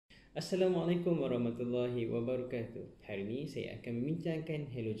Assalamualaikum warahmatullahi wabarakatuh. Hari ini saya akan membincangkan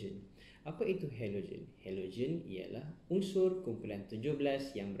halogen. Apa itu halogen? Halogen ialah unsur kumpulan 17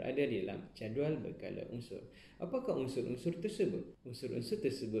 yang berada di dalam jadual berkala unsur. Apakah unsur-unsur tersebut? Unsur-unsur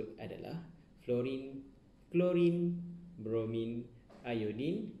tersebut adalah fluorin, klorin, bromin,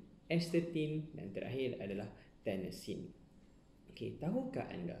 iodin, estetin dan terakhir adalah tennessine. Okey, tahukah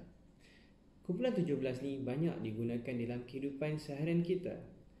anda kumpulan 17 ni banyak digunakan dalam kehidupan seharian kita?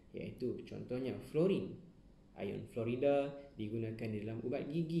 Iaitu contohnya fluorin, ion fluorida digunakan dalam ubat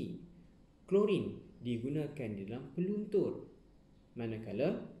gigi, klorin digunakan dalam peluntur,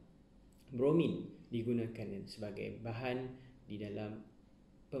 manakala bromin digunakan sebagai bahan di dalam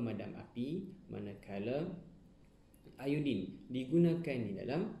pemadam api, manakala iodin digunakan di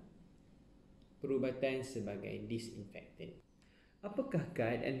dalam perubatan sebagai disinfektan. Apakah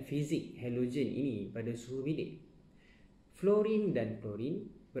keadaan fizik halogen ini pada suhu bilik? Fluorin dan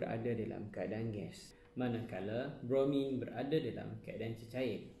klorin berada dalam keadaan gas, manakala bromin berada dalam keadaan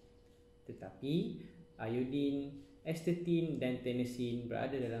cecair. Tetapi iodin, estetin dan tennessine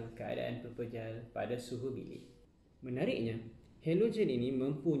berada dalam keadaan pepejal pada suhu bilik. Menariknya, halogen ini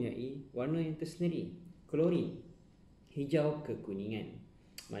mempunyai warna yang tersendiri. Klorin hijau kekuningan,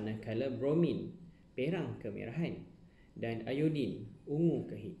 manakala bromin perang kemerahan dan iodin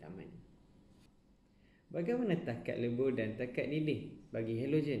ungu kehitaman. Bagaimana takat lebur dan takat didih bagi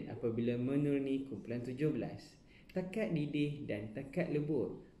halogen apabila menuruni kumpulan 17? Takat didih dan takat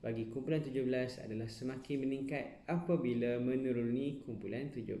lebur bagi kumpulan 17 adalah semakin meningkat apabila menuruni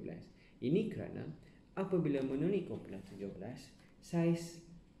kumpulan 17. Ini kerana apabila menuruni kumpulan 17, saiz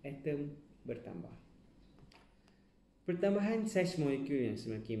atom bertambah. Pertambahan saiz molekul yang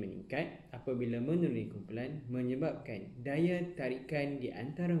semakin meningkat apabila menuruni kumpulan menyebabkan daya tarikan di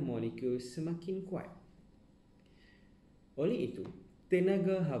antara molekul semakin kuat. Oleh itu,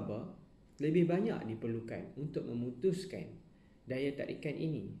 tenaga haba lebih banyak diperlukan untuk memutuskan daya tarikan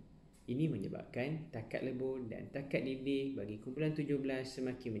ini. Ini menyebabkan takat lebur dan takat didih bagi kumpulan 17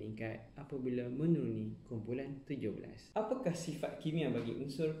 semakin meningkat apabila menuruni kumpulan 17. Apakah sifat kimia bagi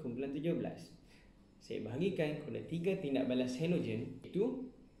unsur kumpulan 17? Saya bahagikan kepada 3 tindak balas halogen, iaitu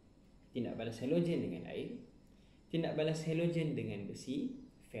tindak balas halogen dengan air, tindak balas halogen dengan besi,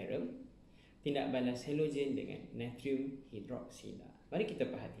 ferrum, tindak balas halogen dengan natrium hidroksida. Mari kita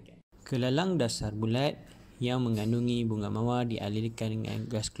perhatikan. Kelalang dasar bulat yang mengandungi bunga mawar dialirkan dengan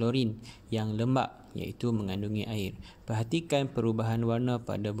gas klorin yang lembap iaitu mengandungi air. Perhatikan perubahan warna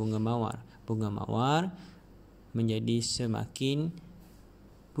pada bunga mawar. Bunga mawar menjadi semakin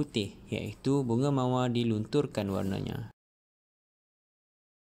putih iaitu bunga mawar dilunturkan warnanya.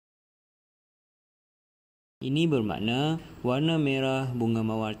 Ini bermakna warna merah bunga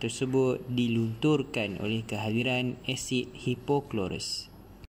mawar tersebut dilunturkan oleh kehadiran asid hipokloros.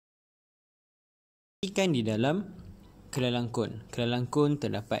 Perhatikan di dalam kelalangkun. Kelalangkun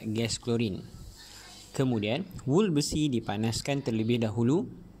terdapat gas klorin. Kemudian, wool besi dipanaskan terlebih dahulu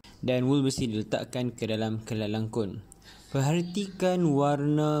dan wool besi diletakkan ke dalam kelalangkun. Perhatikan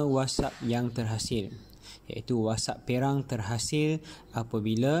warna wasap yang terhasil, iaitu wasap perang terhasil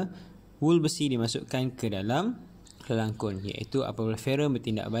apabila wool besi dimasukkan ke dalam kelalangkun, iaitu apabila ferrum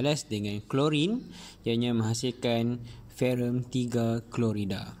bertindak balas dengan klorin, ianya menghasilkan ferrum 3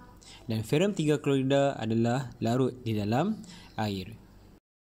 klorida. Dan ferrum 3 klorida adalah larut di dalam air.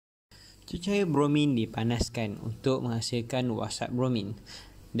 Cecair bromin dipanaskan untuk menghasilkan wasap bromin.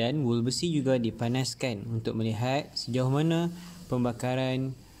 Dan wool besi juga dipanaskan untuk melihat sejauh mana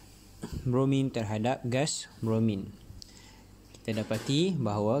pembakaran bromin terhadap gas bromin. Kita dapati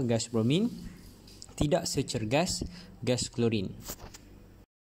bahawa gas bromin tidak secergas gas klorin.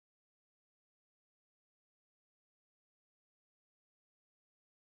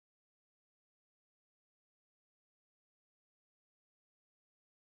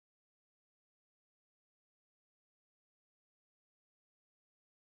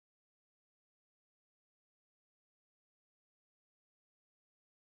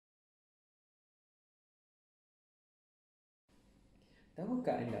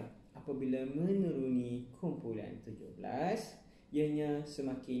 Tahukah anda apabila menuruni kumpulan 17, ianya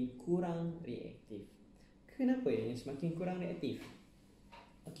semakin kurang reaktif? Kenapa ianya semakin kurang reaktif?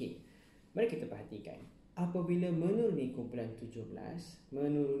 Okey, mari kita perhatikan. Apabila menuruni kumpulan 17,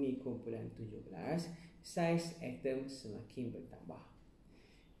 saiz atom semakin bertambah.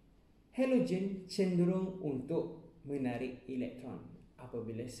 Halogen cenderung untuk menarik elektron.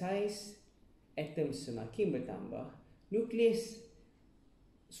 Apabila saiz atom semakin bertambah, nukleus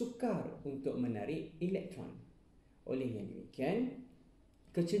sukar untuk menarik elektron. Oleh yang demikian,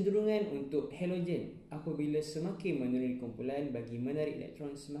 Kecenderungan untuk halogen apabila semakin menuruni kumpulan bagi menarik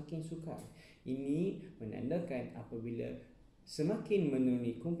elektron semakin sukar. Ini menandakan apabila semakin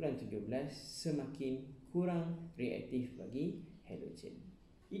menuruni kumpulan 17 semakin kurang reaktif bagi halogen.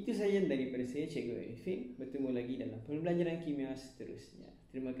 Itu sahaja daripada saya, Cikgu Arifin. Bertemu lagi dalam pembelajaran kimia seterusnya.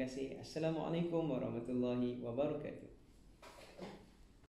 Terima kasih. Assalamualaikum warahmatullahi wabarakatuh.